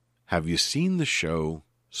Have you seen the show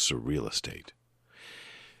SurrealEstate?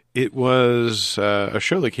 It was a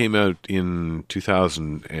show that came out in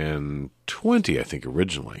 2020, I think,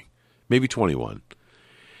 originally. Maybe 21.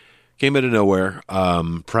 Came out of nowhere.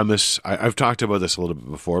 Premise, I've talked about this a little bit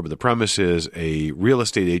before, but the premise is a real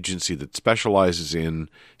estate agency that specializes in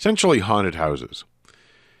essentially haunted houses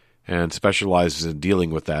and specializes in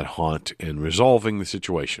dealing with that haunt and resolving the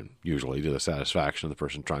situation, usually to the satisfaction of the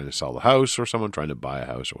person trying to sell the house or someone trying to buy a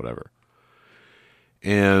house or whatever.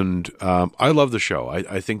 And I love the show.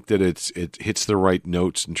 I think that it hits the right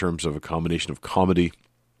notes in terms of a combination of comedy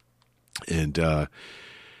and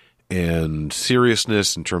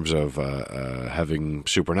seriousness, in terms of having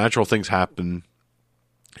supernatural things happen,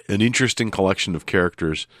 an interesting collection of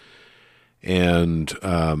characters. And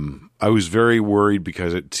I was very worried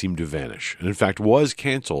because it seemed to vanish. And in fact, was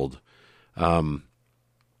canceled.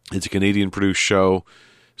 It's a Canadian-produced show.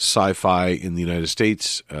 Sci-Fi in the United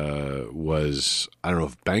States was, I don't know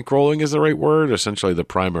if bankrolling is the right word, essentially the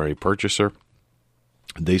primary purchaser.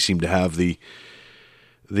 They seem to have the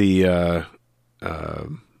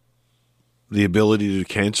ability to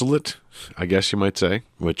cancel it, I guess you might say,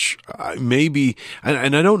 which maybe,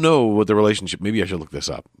 and I don't know what the relationship, maybe I should look this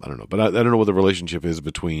up. I don't know, but I don't know what the relationship is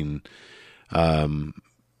between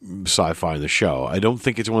Sci-Fi and the show. I don't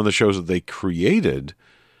think it's one of the shows that they created,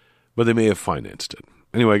 but they may have financed it.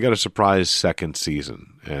 Anyway, I got a surprise second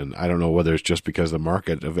season, and I don't know whether it's just because the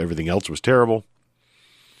market of everything else was terrible,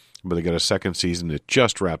 but they got a second season. It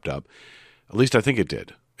just wrapped up. At least I think it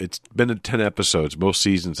did. It's been in 10 episodes. Most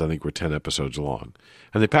seasons, I think, were 10 episodes long.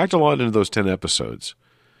 And they packed a lot into those 10 episodes.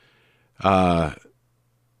 And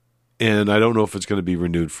I don't know if it's going to be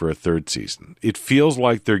renewed for a third season. It feels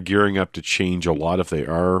like they're gearing up to change a lot if they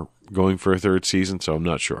are going for a third season, so I'm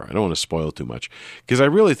not sure. I don't want to spoil too much, because I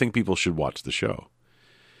really think people should watch the show.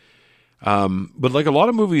 But like a lot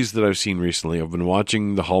of movies that I've seen recently, I've been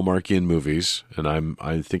watching the Hallmarkian movies, and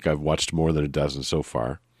I think I've watched more than a dozen so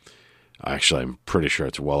far. Actually, I'm pretty sure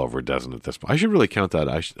it's well over a dozen at this point. I should really count that.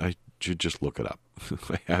 I should just look it up.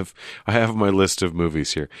 I have my list of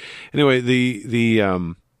movies here. Anyway,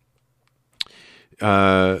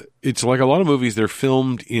 it's like a lot of movies. They're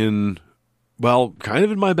filmed in, well, kind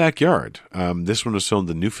of in my backyard. This one was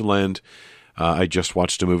filmed in Newfoundland. I just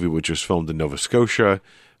watched a movie which was filmed in Nova Scotia.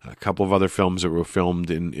 A couple of other films that were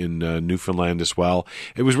filmed in Newfoundland as well.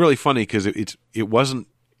 It was really funny because it wasn't,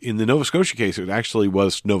 in the Nova Scotia case, it actually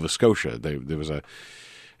was Nova Scotia. There was a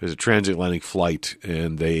transatlantic flight,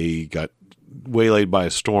 and they got waylaid by a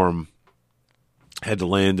storm, had to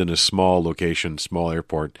land in a small location, small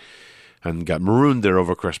airport, and got marooned there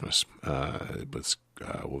over Christmas. It was,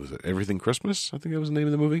 what was it, Everything Christmas? I think that was the name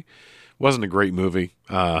of the movie. Wasn't a great movie,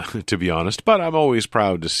 to be honest, but I'm always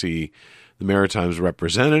proud to see the Maritimes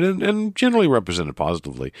represented, and generally represented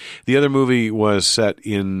positively. The other movie was set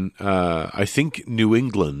in, I think, New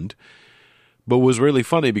England, but was really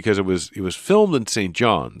funny because it was filmed in St.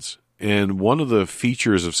 John's. And one of the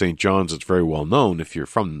features of St. John's that's very well known, if you're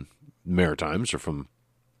from Maritimes or from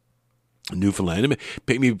Newfoundland,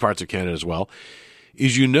 maybe parts of Canada as well,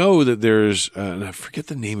 is that there's, and I forget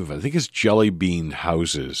the name of it, I think it's Jelly Bean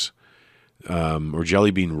Houses, or Jelly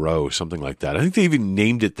Bean Row, something like that. I think they even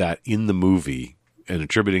named it that in the movie and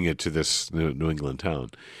attributing it to this New England town.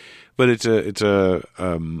 But it's a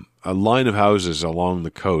line of houses along the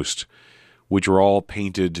coast which are all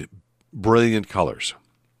painted brilliant colors.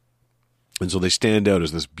 And so they stand out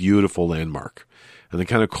as this beautiful landmark. And they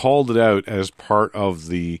kind of called it out as part of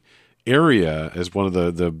the area, as one of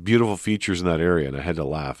the beautiful features in that area. And I had to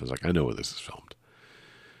laugh. I was like, I know where this is filmed.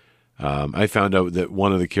 I found out that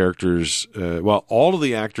one of the characters, all of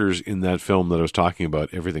the actors in that film that I was talking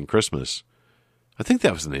about, Everything Christmas, I think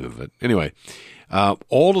that was the name of it. Anyway,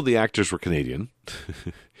 all of the actors were Canadian,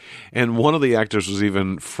 and one of the actors was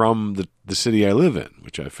even from the city I live in,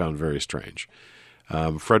 which I found very strange.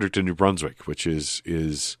 Fredericton, New Brunswick, which is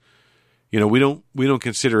we don't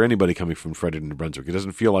consider anybody coming from Fredericton, New Brunswick. It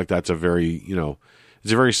doesn't feel like that's a very,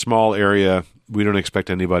 it's a very small area. We don't expect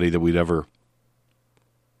anybody that we'd ever.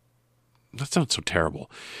 That sounds so terrible,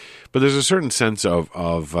 but there's a certain sense of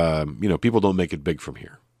people don't make it big from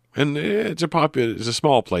here, and it's a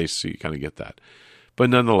small place, so you kind of get that. But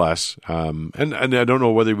nonetheless, and I don't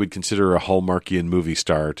know whether we'd consider a Hallmarkian movie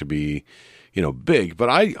star to be, big, but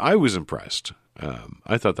I was impressed.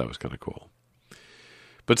 I thought that was kind of cool.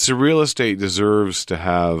 But SurrealEstate deserves to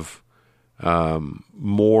have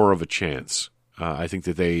more of a chance. I think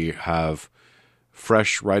that they have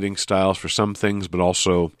fresh writing styles for some things, but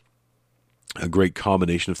also a great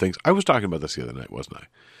combination of things. I was talking about this the other night, wasn't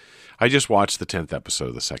I? I just watched the 10th episode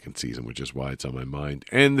of the second season, which is why it's on my mind.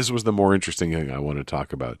 And this was the more interesting thing I want to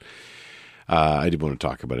talk about. I didn't want to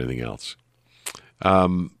talk about anything else.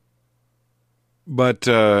 But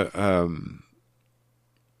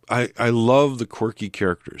I love the quirky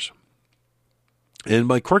characters. And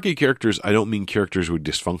by quirky characters, I don't mean characters who are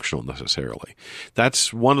dysfunctional necessarily.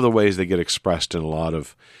 That's one of the ways they get expressed in a lot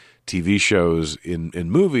of TV shows, in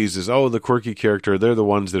movies, is, the quirky character, they're the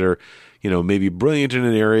ones that are, maybe brilliant in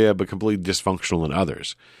an area, but completely dysfunctional in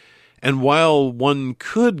others. And while one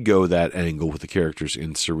could go that angle with the characters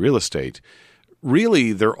in SurrealEstate,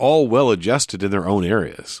 really, they're all well adjusted in their own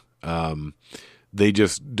areas. They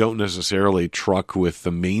just don't necessarily truck with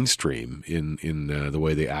the mainstream in the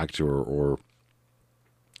way they act or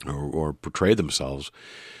portray themselves.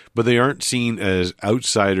 But they aren't seen as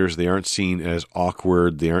outsiders. They aren't seen as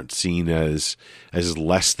awkward. They aren't seen as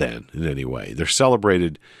less than in any way. They're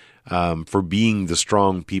celebrated for being the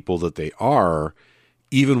strong people that they are,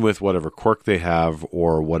 even with whatever quirk they have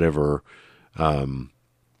or whatever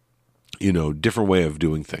different way of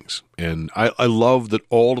doing things. And I love that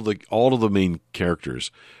all of the main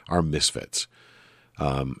characters are misfits.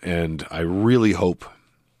 And I really hope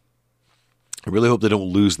they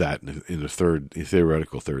don't lose that in a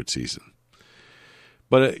theoretical third season.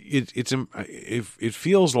 But it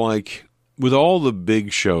feels like with all the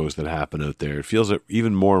big shows that happen out there, it feels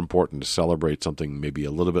even more important to celebrate something maybe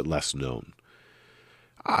a little bit less known.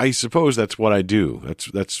 I suppose that's what I do.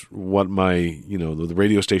 That's what my, the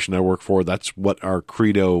radio station I work for, that's what our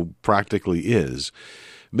credo practically is.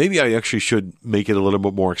 Maybe I actually should make it a little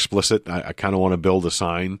bit more explicit. I kind of want to build a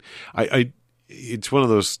sign. It's one of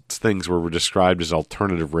those things where we're described as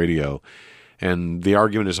alternative radio. And the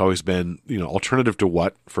argument has always been, alternative to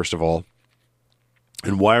what, first of all?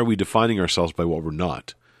 And why are we defining ourselves by what we're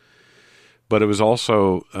not? But it was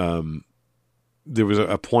also, there was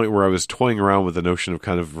a point where I was toying around with the notion of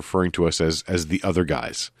kind of referring to us as the other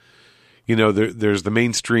guys. There's the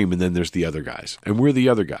mainstream and then there's the other guys. And we're the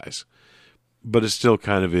other guys. But it still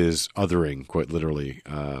kind of is othering, quite literally,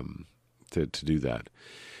 to do that.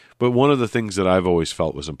 But one of the things that I've always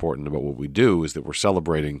felt was important about what we do is that we're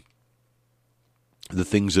celebrating the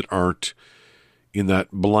things that aren't in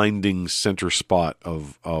that blinding center spot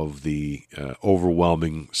of the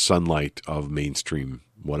overwhelming sunlight of mainstream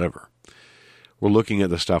whatever. We're looking at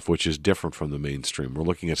the stuff which is different from the mainstream. We're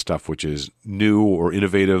looking at stuff which is new or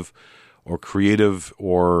innovative or creative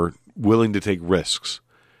or willing to take risks.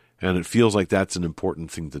 And it feels like that's an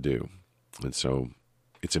important thing to do. And so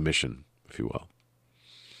it's a mission, if you will.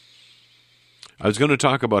 I was going to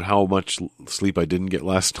talk about how much sleep I didn't get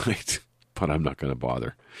last night, but I'm not going to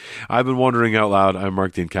bother. I've been wondering out loud. I'm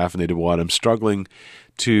Mark the Encaffeinated Wad. I'm struggling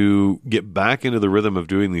to get back into the rhythm of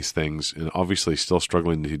doing these things, and obviously still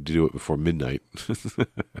struggling to do it before midnight.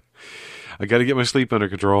 I got to get my sleep under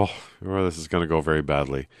control, or this is going to go very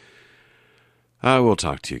badly. I will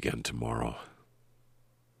talk to you again tomorrow.